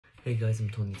Hey guys, I'm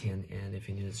Tony Tian, and if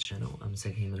you're new to this channel, I'm a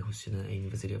second-year medical student at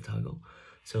University of Otago.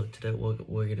 So today what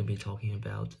we're going to be talking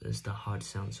about is the heart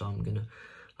sound. So I'm going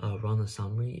to run a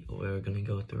summary. We're going to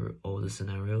go through all the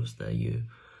scenarios that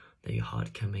your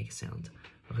heart can make a sound.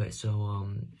 Okay, so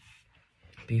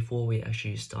before we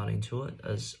actually start into it,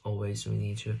 as always, we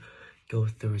need to go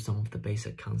through some of the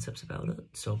basic concepts about it.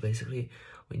 So basically,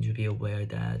 we need to be aware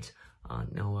that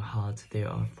in our heart there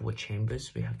are 4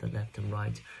 chambers. We have the left and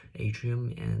right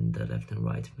atrium and the left and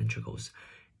right ventricles,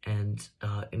 and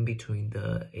in between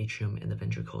the atrium and the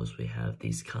ventricles we have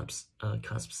these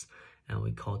cusps, and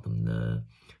we call them the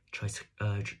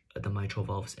mitral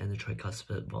valves and the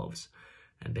tricuspid valves.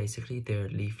 And basically they're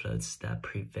leaflets that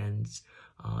prevent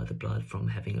the blood from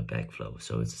having a backflow.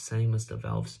 So it's the same as the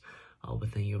valves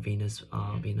within your venous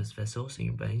vessels in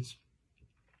your veins.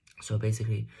 So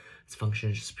basically its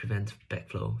function is just prevent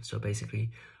backflow. So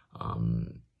basically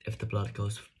if the blood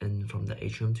goes in from the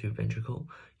atrium to ventricle,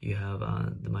 you have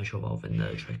the mitral valve and the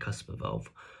tricuspid valve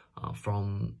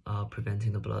from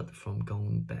preventing the blood from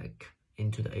going back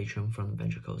into the atrium from the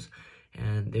ventricles.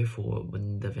 And therefore,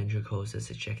 when the ventricles is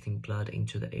ejecting blood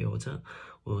into the aorta,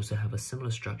 we also have a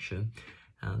similar structure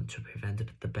to prevent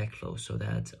the backflow, so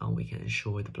that we can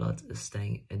ensure the blood is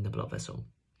staying in the blood vessel.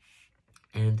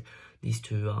 And these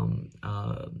two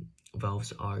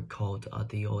valves are called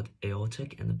the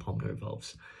aortic and the pulmonary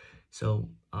valves. So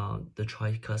the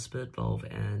tricuspid valve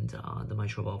and the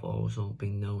mitral valve are also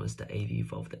being known as the AV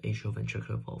valve, the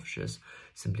atrioventricular valve, just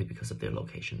simply because of their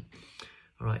location.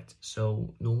 Alright,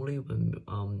 so normally when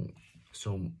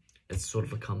so it's sort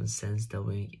of a common sense that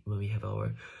when we have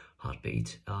our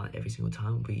heartbeat, every single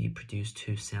time we produce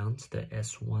 2 sounds, the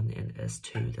S1 and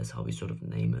S2. That's how we sort of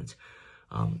name it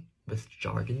with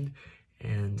jargon.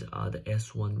 And the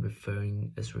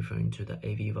S1 is referring to the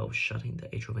AV valve shutting, the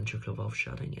atrioventricular valve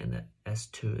shutting, and the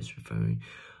S2 is referring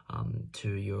to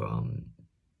your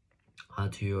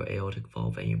aortic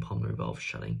valve and your pulmonary valve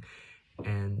shutting.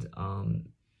 And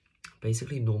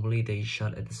basically normally they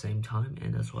shut at the same time,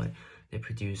 and that's why they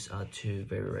produce 2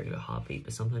 very regular heartbeat.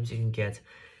 But sometimes you can get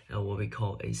what we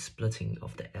call a splitting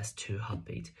of the S2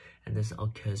 heartbeat, and this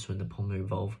occurs when the pulmonary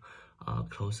valve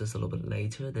closes a little bit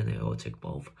later than the aortic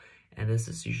valve. And this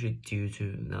is usually due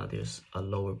to there's a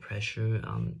lower pressure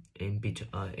in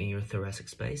your thoracic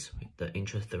space. The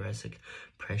intrathoracic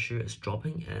pressure is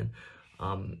dropping, and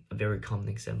a very common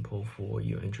example for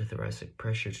your intrathoracic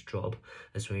pressure to drop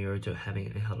is when you're having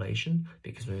inhalation,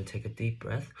 because when you take a deep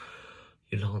breath,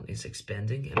 your lung is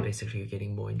expanding, and basically you're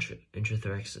getting more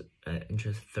intrathoracic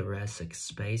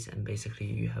space, and basically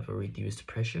you have a reduced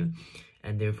pressure,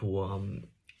 and therefore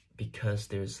because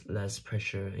there's less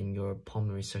pressure in your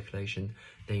pulmonary circulation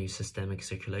than your systemic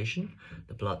circulation,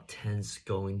 the blood tends to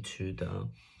go into the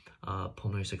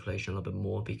pulmonary circulation a little bit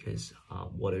more, because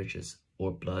water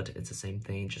or blood, it's the same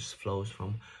thing, just flows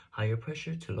from higher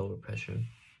pressure to lower pressure.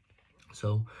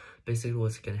 So basically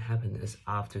what's going to happen is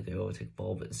after the aortic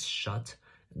valve is shut,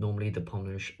 normally the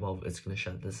pulmonary valve is going to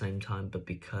shut at the same time, but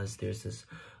because there's this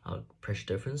pressure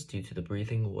difference due to the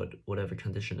breathing or whatever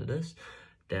condition it is,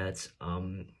 that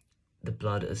the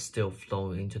blood is still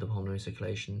flowing into the pulmonary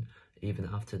circulation even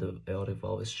after the aortic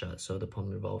valve is shut. So the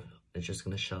pulmonary valve is just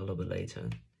going to shut a little bit later.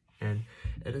 And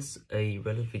it is a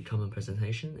relatively common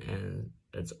presentation, and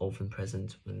it's often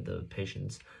present when the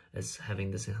patient is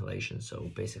having this inhalation. So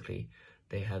basically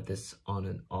they have this on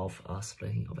and off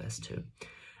splitting of S2.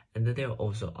 And then there are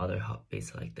also other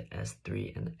heartbeats like the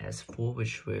S3 and S4,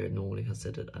 which were normally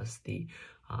considered as the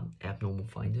abnormal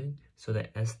finding. So the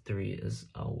S3 is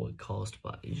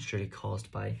usually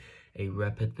caused by a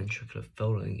rapid ventricular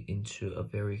filling into a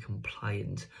very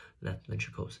compliant left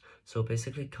ventricles. So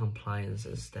basically compliance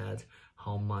is that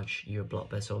how much your blood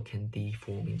vessel can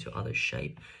deform into other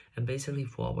shape. And basically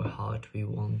for our heart, we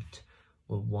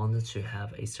wanted to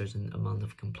have a certain amount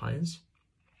of compliance.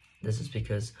 This is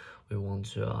because we want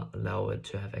to allow it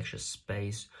to have extra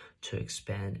space to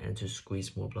expand and to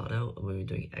squeeze more blood out when we're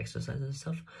doing exercise and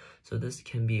stuff. So this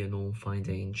can be a normal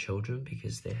finding in children,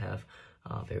 because they have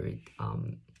very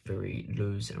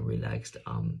loose and relaxed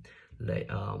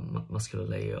muscular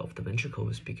layer of the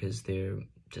ventricles, because they're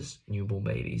just newborn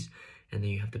babies. And then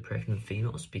you have the pregnant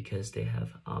females, because they have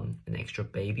an extra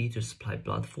baby to supply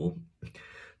blood for.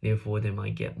 Therefore, they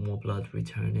might get more blood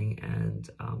returning and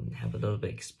have a little bit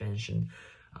expansion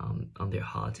on their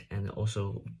heart. And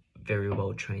also very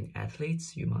well-trained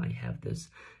athletes, you might have this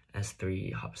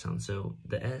S3 heart sound. So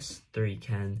the S3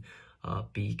 can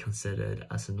be considered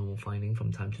as a normal finding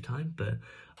from time to time, but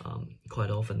quite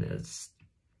often it's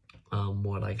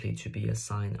more likely to be a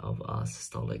sign of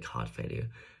systolic heart failure.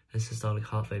 And systolic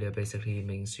heart failure basically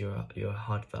means your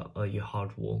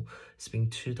heart wall is being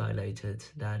too dilated,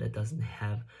 that it doesn't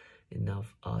have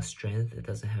enough strength, it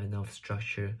doesn't have enough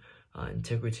structure,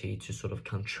 integrity to sort of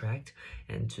contract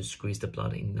and to squeeze the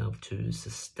blood enough to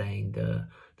sustain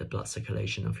the blood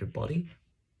circulation of your body.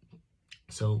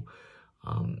 So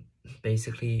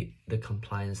basically the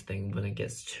compliance thing, when it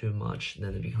gets too much,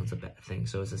 then it becomes a bad thing.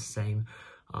 So it's the same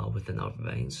within our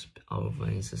veins. Our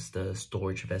veins is the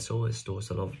storage vessel. It stores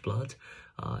a lot of blood,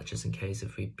 just in case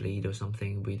if we bleed or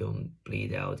something, we don't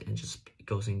bleed out and just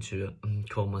goes into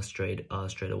coma straight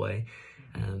away.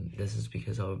 And this is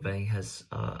because our vein has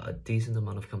a decent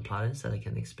amount of compliance that it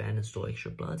can expand and store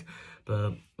extra blood.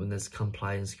 But when this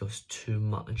compliance goes too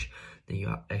much, then you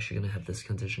are actually going to have this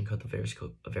condition called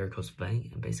the varicose vein.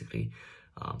 And basically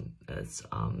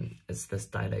it's this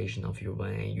dilation of your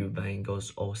vein. Your vein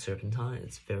goes all serpentine.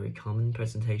 It's very common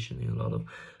presentation in a lot of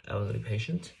elderly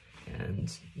patients.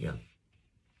 And yeah,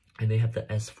 and they have the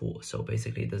S4. So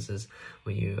basically this is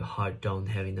when your heart don't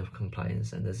have enough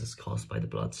compliance, and this is caused by the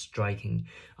blood striking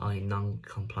a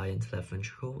non-compliant left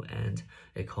ventricle, and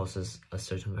it causes a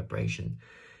certain vibration.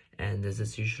 And this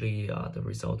is usually the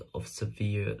result of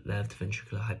severe left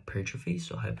ventricular hypertrophy.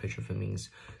 So hypertrophy means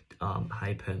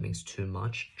hyper means too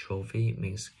much, trophy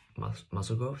means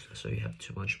muscle growth. So you have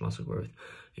too much muscle growth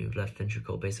in your left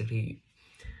ventricle. Basically,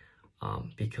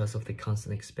 because of the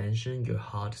constant expansion, your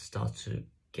heart starts to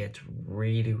get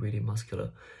really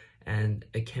muscular, and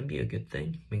it can be a good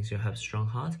thing, means you have strong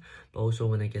heart, but also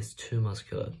when it gets too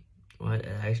muscular, right,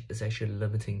 it's actually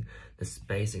limiting the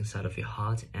space inside of your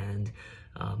heart and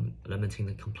limiting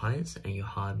the compliance, and your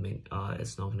heart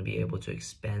is not going to be able to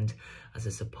expand as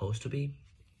it's supposed to be.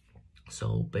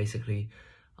 So basically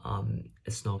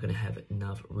it's not going to have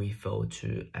enough refill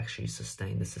to actually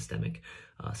sustain the systemic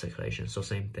circulation. So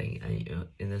same thing,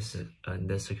 in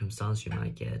this circumstance, you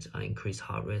might get an increased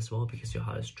heart rate as well, because your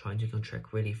heart is trying to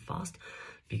contract really fast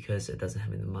because it doesn't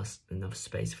have enough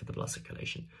space for the blood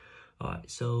circulation. Alright,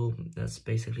 so that's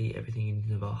basically everything you need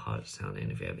to know about heart sound.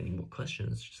 And if you have any more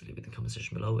questions, just leave it in the comment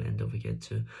section below, and don't forget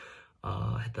to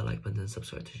hit the like button and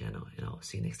subscribe to the channel, and I'll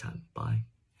see you next time. Bye.